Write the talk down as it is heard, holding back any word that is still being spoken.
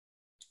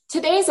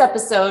Today's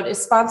episode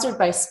is sponsored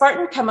by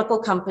Spartan Chemical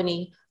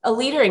Company, a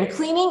leader in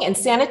cleaning and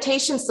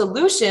sanitation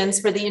solutions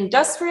for the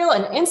industrial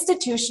and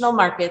institutional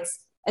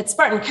markets. At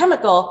Spartan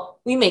Chemical,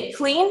 we make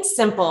clean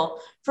simple.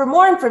 For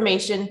more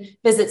information,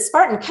 visit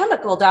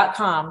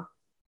spartanchemical.com.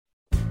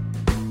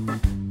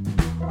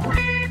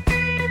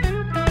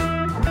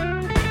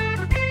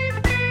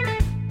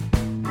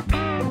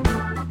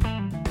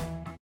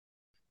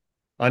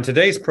 On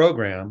today's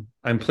program,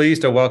 I'm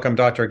pleased to welcome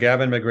Dr.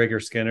 Gavin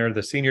McGregor-Skinner,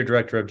 the Senior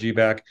Director of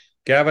GBAC.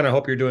 Gavin, I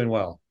hope you're doing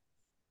well.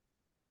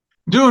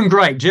 Doing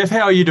great. Jeff,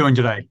 how are you doing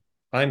today?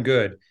 I'm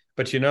good.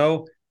 But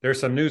there's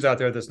some news out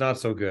there that's not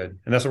so good.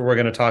 And that's what we're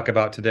going to talk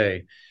about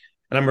today.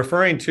 And I'm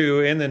referring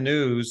to, in the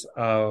news,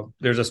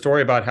 there's a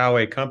story about how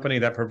a company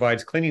that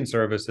provides cleaning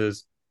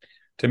services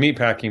to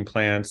meatpacking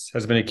plants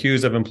has been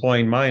accused of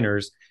employing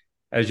minors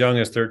as young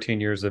as 13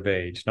 years of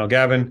age. Now,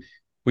 Gavin,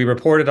 we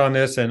reported on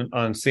this on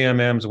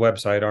CMM's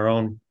website, our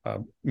own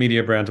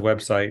media brand's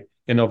website,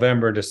 in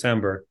November and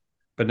December.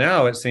 But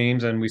now it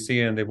seems, and we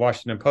see in the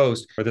Washington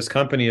Post, where this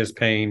company is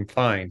paying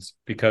fines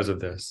because of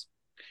this.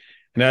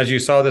 And as you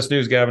saw this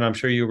news, Gavin, I'm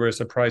sure you were as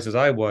surprised as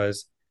I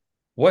was.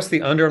 What's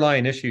the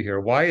underlying issue here?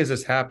 Why is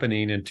this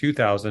happening in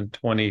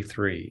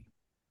 2023?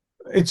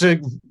 It's a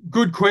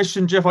good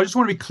question, Jeff. I just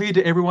want to be clear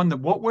to everyone that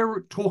what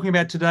we're talking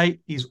about today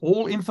is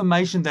all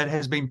information that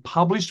has been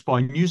published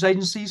by news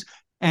agencies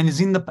and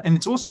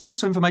it's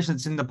also information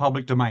that's in the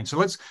public domain. So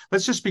let's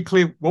just be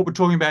clear. What we're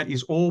talking about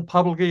is all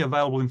publicly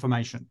available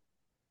information.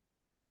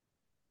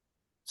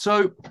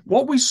 So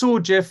what we saw,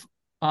 Jeff,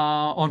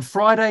 on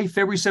Friday,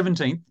 February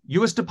 17th,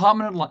 U.S.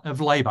 Department of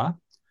Labor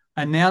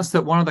announced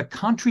that one of the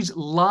country's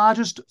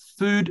largest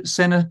food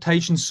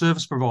sanitation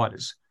service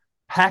providers,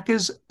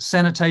 Packers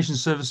Sanitation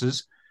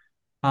Services,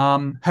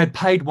 had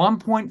paid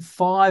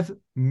 $1.5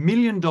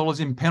 million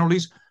in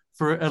penalties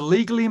for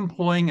illegally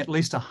employing at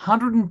least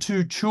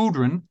 102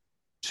 children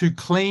to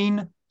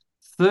clean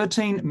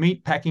 13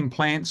 meatpacking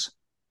plants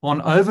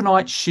on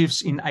overnight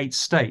shifts in 8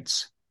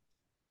 states.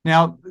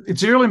 Now,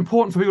 it's really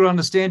important for people to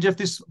understand, Jeff,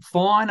 this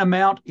fine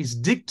amount is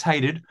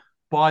dictated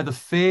by the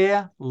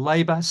Fair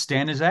Labor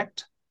Standards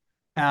Act,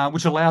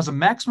 which allows a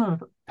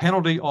maximum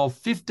penalty of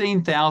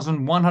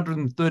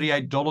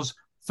 $15,138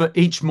 for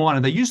each minor.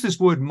 They use this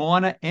word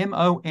minor,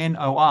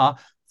 M-O-N-O-R,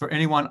 for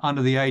anyone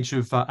under the age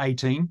of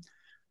 18.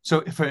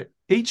 So for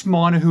each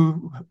minor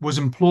who was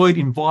employed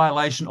in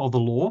violation of the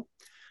law,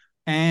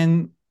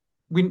 and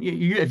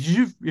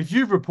if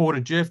you've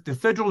reported, Jeff, the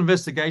federal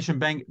investigation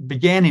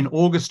began in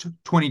August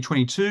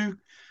 2022.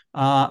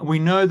 We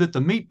know that the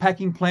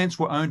meatpacking plants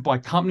were owned by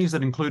companies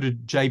that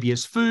included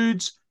JBS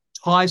Foods,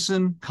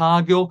 Tyson,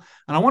 Cargill,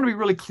 and I want to be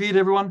really clear to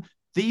everyone,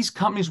 these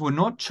companies were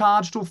not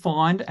charged or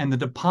fined, and the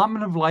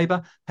Department of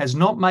Labor has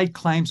not made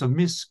claims of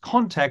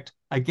misconduct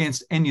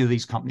against any of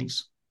these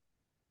companies.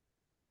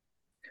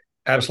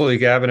 Absolutely,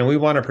 Gavin. And we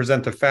want to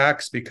present the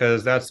facts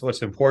because that's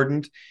what's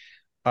important.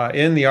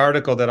 In the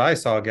article that I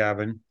saw,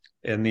 Gavin,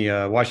 in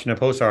the Washington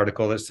Post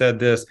article, it said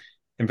this: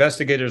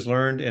 investigators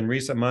learned in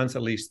recent months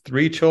at least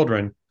 3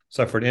 children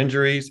suffered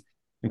injuries,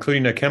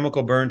 including a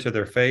chemical burn to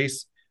their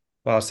face,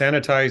 while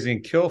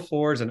sanitizing kill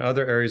floors and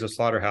other areas of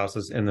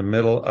slaughterhouses in the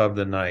middle of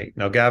the night.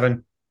 Now,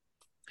 Gavin,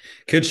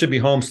 kids should be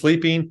home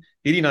sleeping,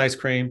 eating ice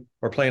cream,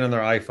 or playing on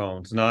their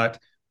iPhones, not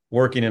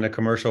working in a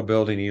commercial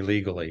building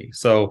illegally.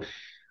 So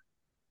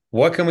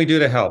what can we do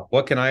to help?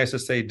 What can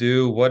ISSA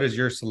do? What is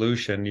your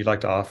solution you'd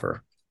like to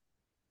offer?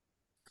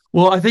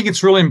 Well, I think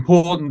it's really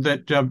important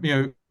that,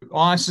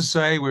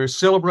 ISSA, we're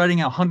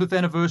celebrating our 100th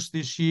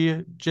anniversary this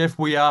year. Jeff,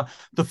 we are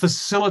the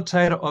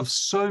facilitator of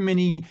so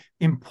many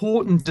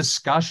important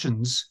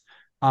discussions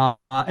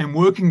and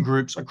working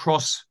groups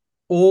across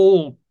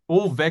all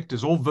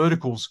vectors, all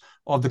verticals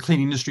of the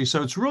cleaning industry.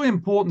 So it's really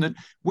important that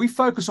we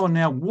focus on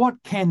now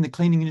what can the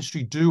cleaning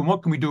industry do and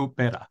what can we do it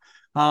better.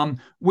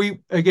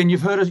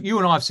 You've heard us, you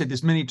and I have said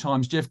this many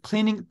times, Jeff,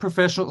 cleaning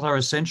professionals are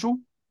essential.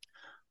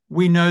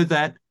 We know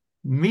that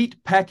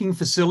meat packing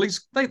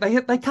facilities,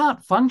 they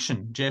can't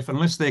function, Jeff,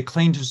 unless they're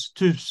clean to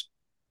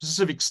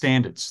specific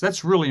standards.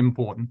 That's really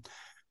important.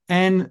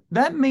 And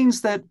that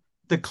means that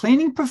the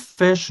cleaning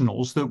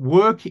professionals that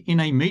work in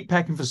a meat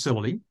packing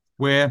facility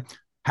where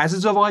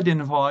hazards have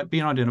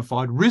been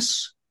identified,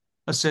 risks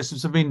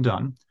assessments have been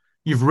done,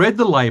 you've read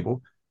the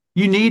label,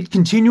 you need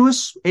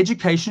continuous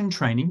education and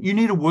training. You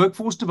need a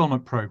workforce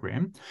development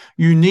program.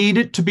 You need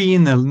it to be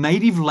in the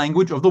native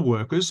language of the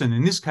workers. And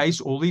in this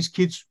case, all these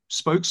kids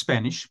spoke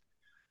Spanish.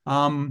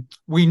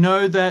 We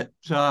know that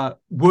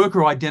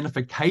worker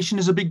identification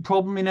is a big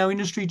problem in our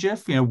industry,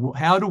 Jeff.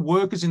 How do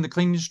workers in the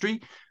cleaning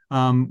industry,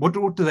 what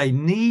do they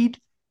need?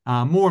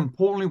 More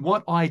importantly,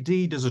 what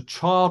ID does a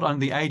child under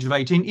the age of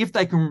 18, if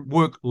they can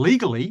work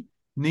legally,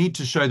 need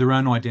to show their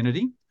own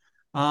identity?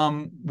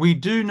 We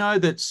do know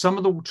that some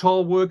of the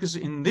child workers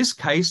in this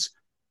case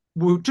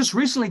just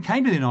recently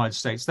came to the United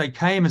States. They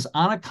came as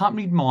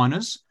unaccompanied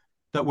minors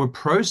that were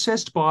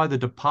processed by the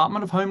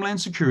Department of Homeland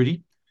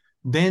Security.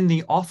 Then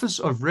the Office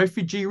of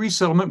Refugee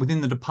Resettlement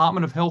within the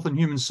Department of Health and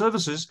Human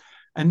Services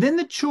And then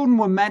the children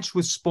were matched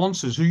with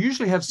sponsors who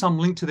usually have some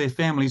link to their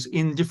families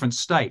in different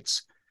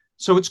states.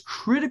 So it's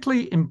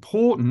critically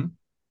important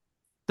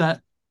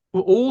that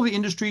all the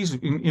industries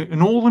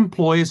and all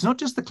employers, not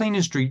just the clean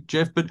industry,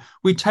 Jeff, but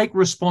we take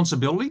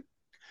responsibility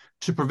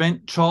to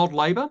prevent child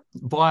labor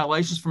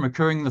violations from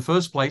occurring in the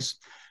first place.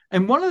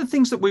 And one of the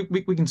things that we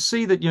can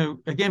see that,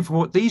 again, from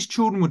what these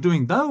children were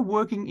doing, they were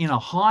working in a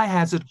high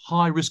hazard,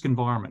 high risk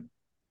environment.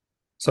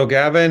 So,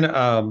 Gavin,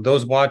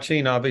 those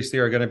watching obviously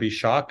are going to be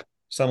shocked.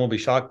 Some will be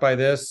shocked by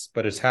this,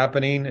 but it's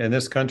happening in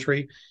this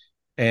country,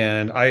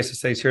 and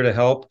ISSA is here to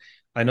help.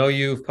 I know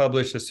you've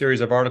published a series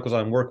of articles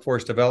on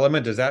workforce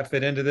development. Does that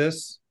fit into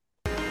this?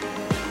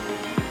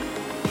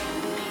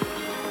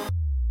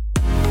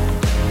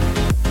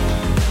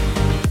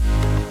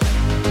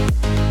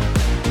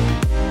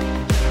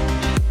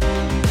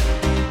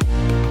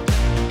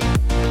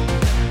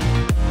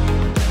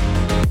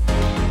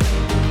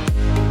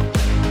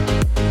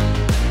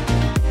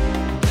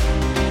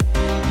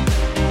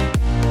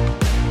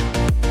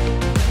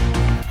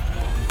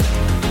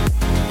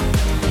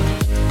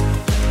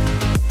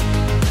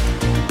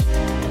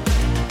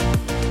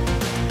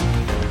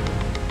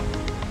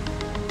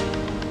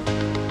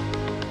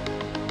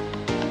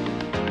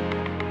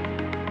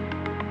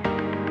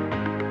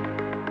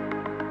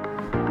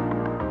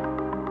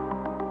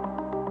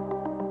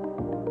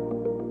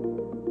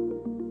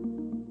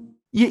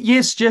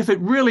 Yes, Jeff, it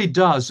really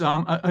does.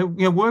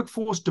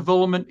 Workforce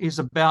development is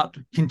about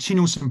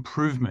continuous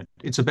improvement.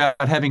 It's about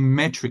having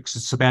metrics.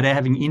 It's about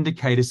having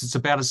indicators. It's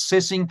about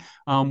assessing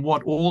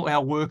what all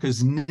our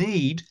workers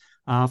need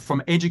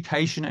from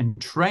education and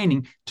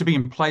training to be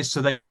in place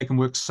so they can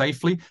work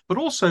safely, but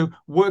also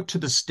work to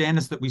the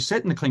standards that we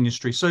set in the clean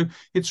industry. So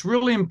it's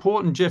really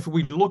important, Jeff,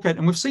 we look at,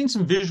 and we've seen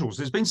some visuals.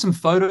 There's been some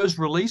photos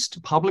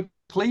released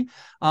publicly.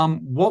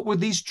 What were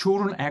these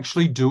children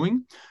actually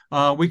doing?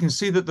 We can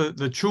see that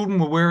the children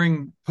were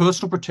wearing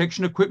personal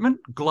protection equipment,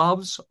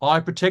 gloves, eye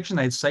protection.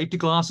 They had safety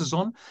glasses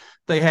on.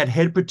 They had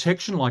head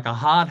protection like a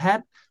hard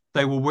hat.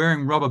 They were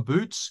wearing rubber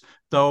boots.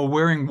 They were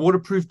wearing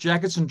waterproof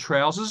jackets and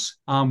trousers.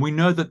 We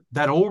know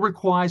that all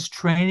requires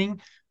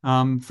training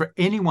for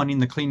anyone in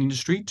the clean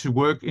industry to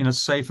work in a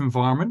safe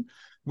environment.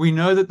 We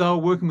know that they were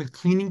working with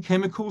cleaning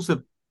chemicals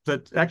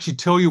that actually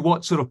tell you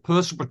what sort of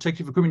personal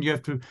protective equipment you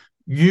have to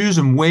use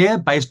and wear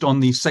based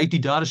on the safety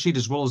data sheet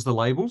as well as the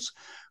labels.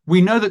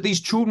 We know that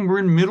these children were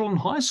in middle and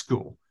high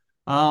school.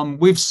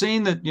 We've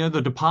seen that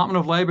the Department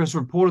of Labor has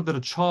reported that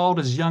a child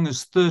as young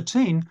as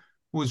 13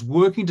 was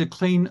working to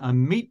clean a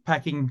meat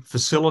packing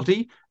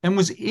facility and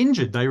was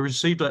injured. They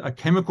received a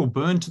chemical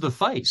burn to the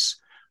face.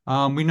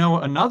 We know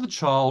another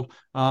child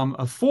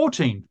of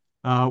 14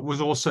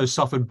 was also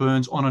suffered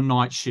burns on a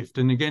night shift.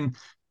 And again,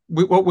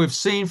 what we've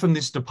seen from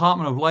this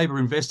Department of Labor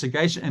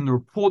investigation and the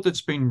report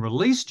that's been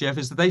released, Jeff,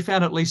 is that they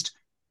found at least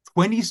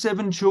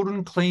 27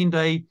 children cleaned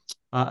a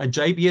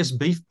JBS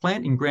beef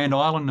plant in Grand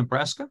Island,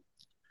 Nebraska,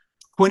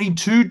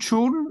 22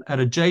 children at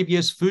a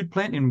JBS food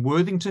plant in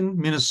Worthington,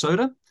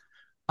 Minnesota.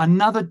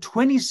 Another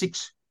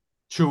 26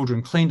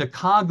 children cleaned a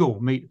cargo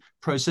meat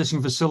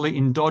processing facility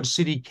in Dodge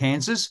City,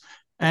 Kansas.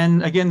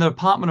 And again, the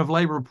Department of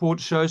Labor report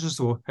shows us,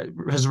 or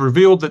has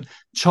revealed, that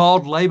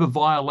child labor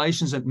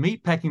violations at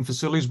meat packing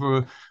facilities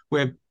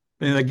where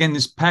again,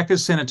 this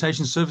Packers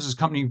Sanitation Services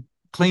Company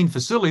cleaned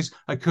facilities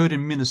occurred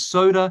in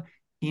Minnesota,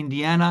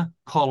 Indiana,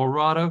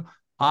 Colorado,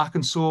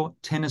 Arkansas,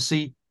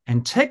 Tennessee,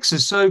 and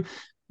Texas. So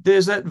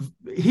there's that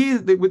here.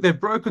 They've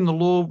broken the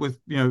law with,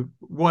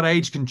 what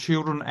age can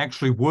children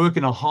actually work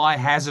in a high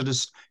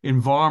hazardous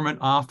environment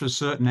after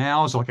certain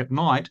hours, like at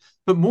night.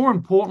 But more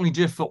importantly,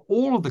 Jeff, for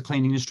all of the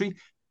cleaning industry,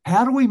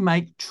 how do we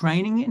make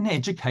training and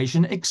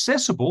education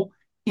accessible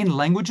in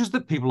languages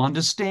that people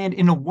understand,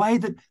 in a way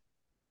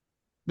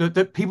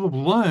that people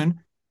learn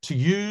to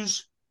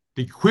use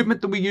the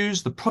equipment that we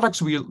use, the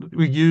products we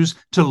use,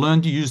 to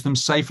learn to use them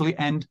safely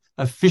and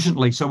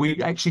efficiently, so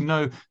we actually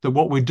know that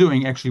what we're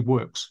doing actually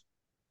works.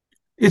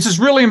 It's just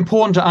really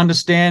important to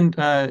understand,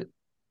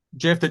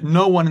 Jeff, that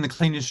no one in the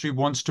clean industry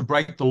wants to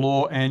break the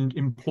law and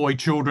employ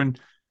children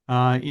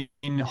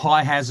in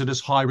high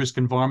hazardous, high risk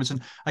environments.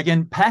 And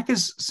again,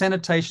 Packers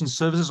Sanitation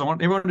Services, I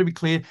want everyone to be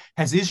clear,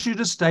 has issued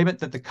a statement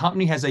that the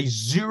company has a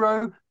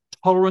zero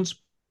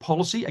tolerance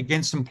policy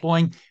against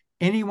employing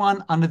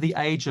anyone under the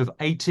age of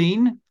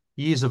 18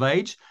 years of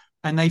age.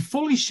 And they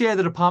fully share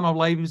the Department of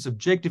Labor's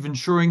objective,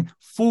 ensuring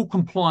full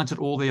compliance at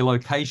all their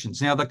locations.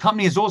 Now, the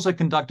company has also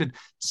conducted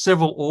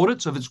several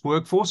audits of its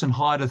workforce and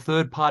hired a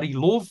third-party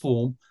law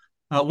firm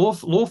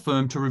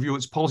to review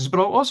its policies. But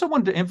I also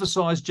wanted to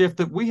emphasize, Jeff,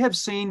 that we have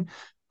seen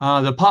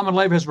the Department of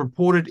Labor has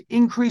reported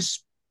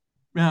increased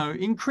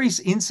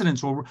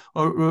incidents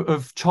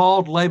of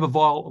child labor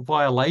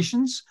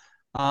violations.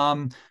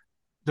 Department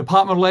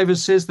of Labor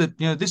says that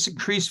this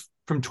increased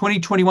from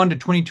 2021 to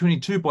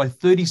 2022 by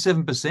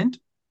 37%.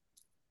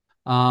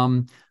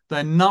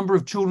 The number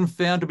of children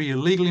found to be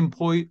illegally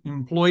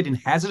employed in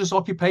hazardous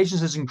occupations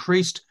has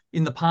increased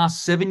in the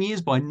past 7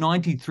 years by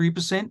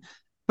 93%.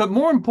 But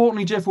more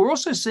importantly, Jeff, we're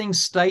also seeing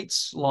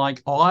states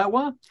like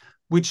Iowa,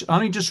 which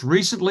only just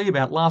recently,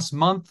 about last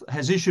month,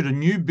 has issued a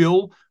new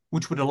bill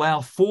which would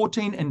allow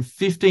 14 and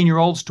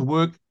 15-year-olds to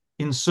work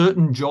in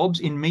certain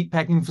jobs in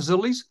meatpacking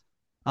facilities.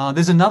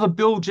 There's another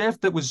bill, Jeff,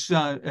 that was,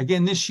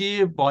 again, this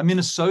year by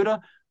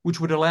Minnesota,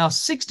 which would allow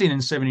 16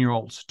 and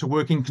 17-year-olds to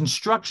work in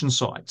construction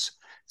sites.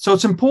 So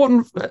it's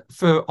important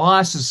for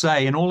ISSA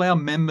and all our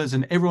members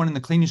and everyone in the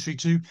clean industry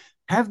to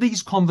have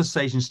these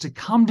conversations, to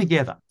come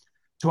together,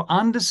 to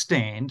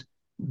understand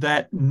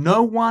that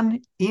no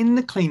one in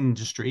the clean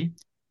industry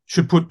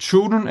should put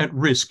children at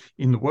risk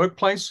in the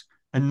workplace,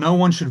 and no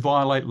one should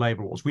violate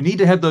labor laws. We need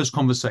to have those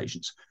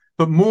conversations.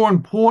 But more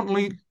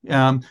importantly,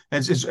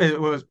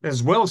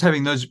 as well as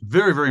having those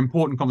very, very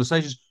important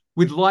conversations,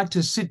 we'd like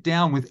to sit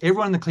down with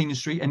everyone in the clean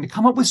industry and to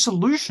come up with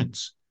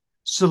solutions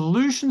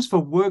for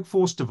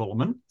workforce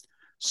development,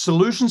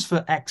 solutions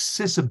for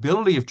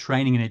accessibility of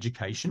training and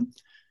education,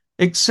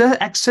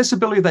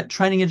 accessibility of that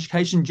training and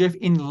education, Jeff,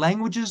 in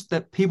languages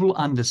that people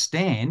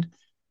understand,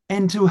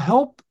 and to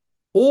help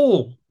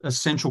all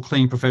essential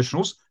cleaning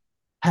professionals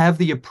have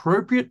the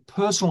appropriate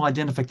personal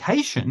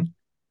identification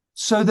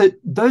so that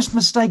those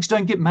mistakes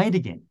don't get made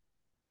again.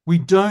 We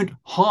don't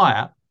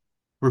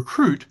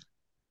recruit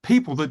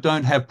people that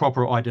don't have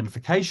proper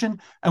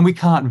identification, and we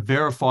can't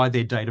verify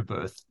their date of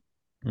birth.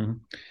 Mm-hmm.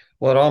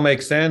 Well, it all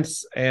makes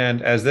sense.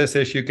 And as this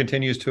issue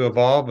continues to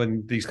evolve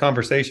and these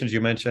conversations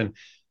you mentioned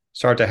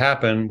start to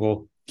happen,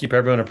 we'll keep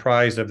everyone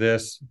apprised of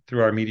this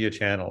through our media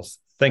channels.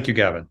 Thank you,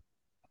 Gavin.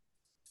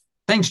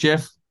 Thanks,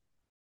 Jeff.